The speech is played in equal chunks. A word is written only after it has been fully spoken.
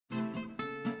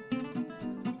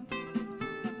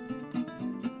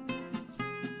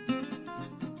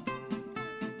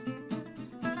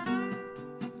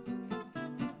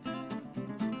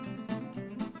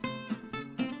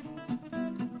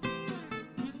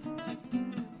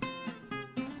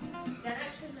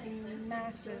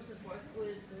Joseph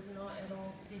Worthwood was not at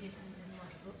all studious and didn't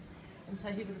like books, and so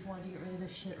he would have wanted to get rid of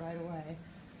this shit right away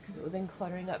because it would have been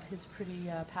cluttering up his pretty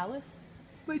palace.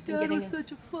 My dad was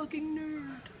such a fucking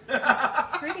nerd.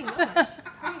 Pretty much.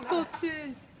 Fuck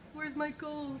this. Where's my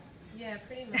gold? Yeah,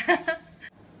 pretty much.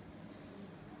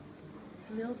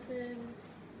 Milton,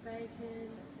 Bacon.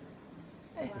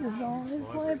 This is all his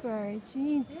library.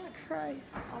 Jesus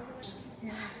Christ.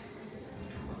 Yeah.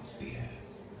 What's the air?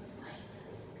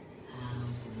 How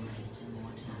great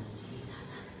immortalities have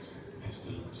acted. As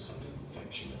the sudden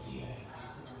infection of the air,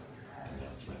 and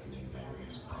now threatening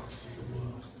various parts of the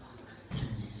world.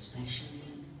 And especially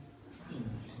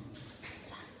England.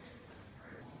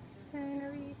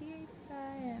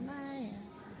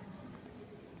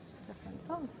 It's a fun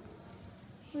song.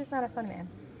 Who's not a fun man?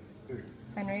 Who?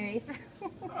 Henry VIII.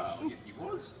 Oh, yes he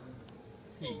was.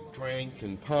 He drank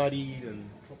and partied and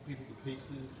dropped people to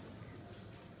pieces.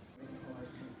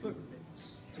 Look,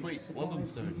 tweet, London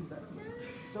Stone.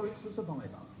 So it's a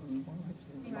survivor.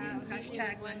 Wow,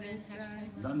 hashtag London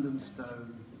Stone. London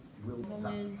Stone will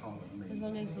As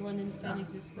long as the London Stone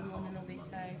exists, then London will be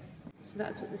safe. So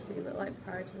that's what the city looked like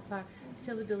prior to the fire. You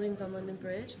see all the buildings on London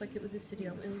Bridge? Like it was a city,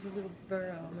 it was a little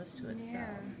borough almost to itself.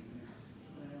 Yeah.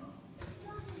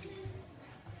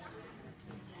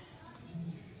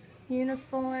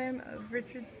 Uniform of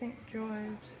Richard St.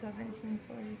 George,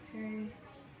 1743.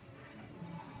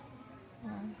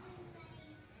 Wow.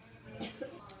 And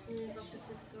there's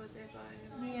officers stored there by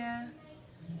Yeah.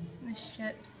 The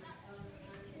ships.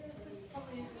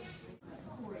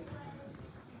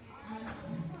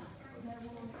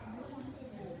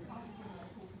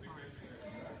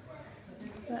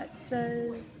 So that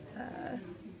says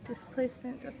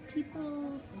displacement of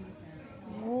peoples,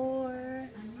 war,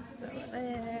 so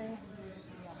there.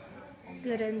 It's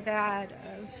good and bad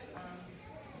of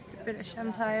the British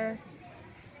Empire.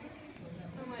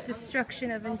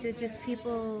 Destruction of indigenous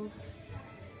peoples,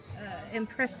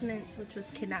 impressments, which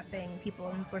was kidnapping people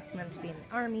and forcing them to be in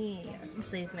the army,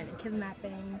 enslavement and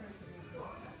kidnapping.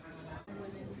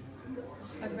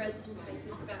 I've read some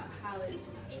papers about how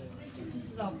this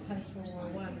is all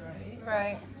post-World War I, right?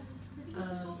 Right.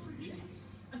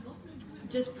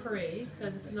 Just pre, so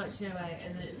this is 1908,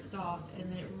 and then it stopped,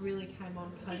 and then it really came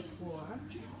on post-war.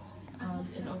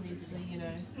 And obviously, you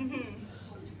know,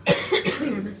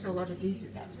 I missed a lot of dudes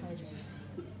at that stage.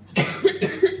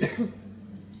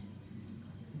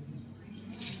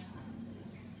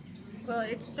 Well,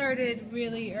 it started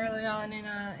really early on in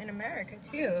America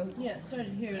too. Yeah, it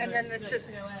started here in And then the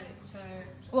 1908, so...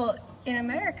 Well, in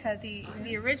America, the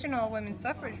original women's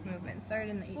suffrage movement started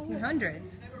in the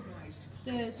 1800s.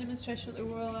 The demonstration at the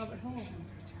Royal Albert Hall.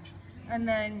 And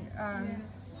then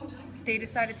they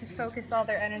decided to focus all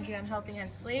their energy on helping end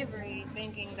slavery,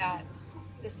 thinking that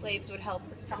the slaves would help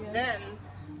them.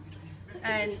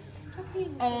 And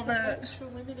all the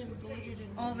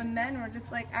men were just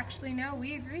like, actually, no,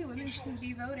 we agree, women shouldn't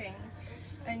be voting.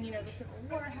 And you know, the Civil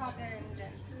War happened,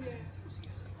 and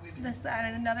this, that,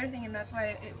 and another thing, and that's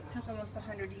why it took almost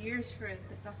 100 years for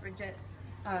the suffragettes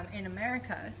in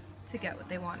America to get what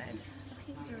they wanted.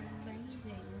 Stockings are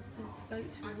amazing. The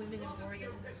votes for women in Oregon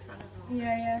in front of them.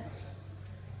 Yeah, yeah.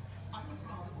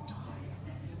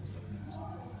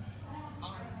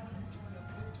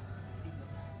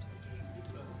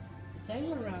 They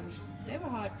were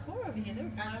hardcore over here.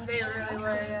 They really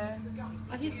were, yeah.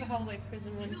 I used the Holloway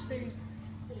prison one too.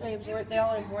 They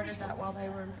all aborted that while they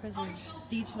were in prison.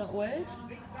 Deeds, not words.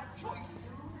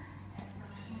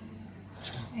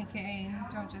 AKA,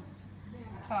 don't just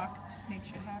talk, make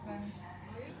shit happen.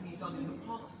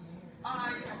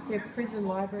 Their prison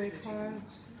library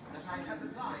cards. That I have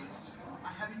advised,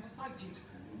 I have incited,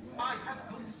 I have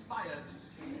conspired.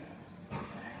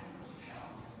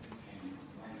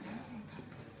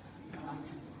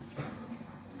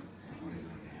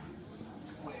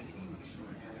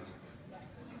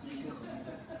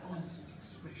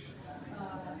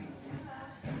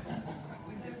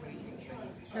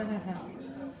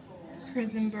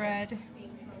 Prison bread.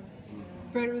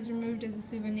 Bread was removed as a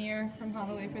souvenir from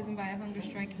Holloway prison by a hunger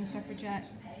striking suffragette.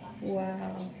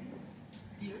 Wow.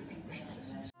 The only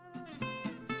recklessness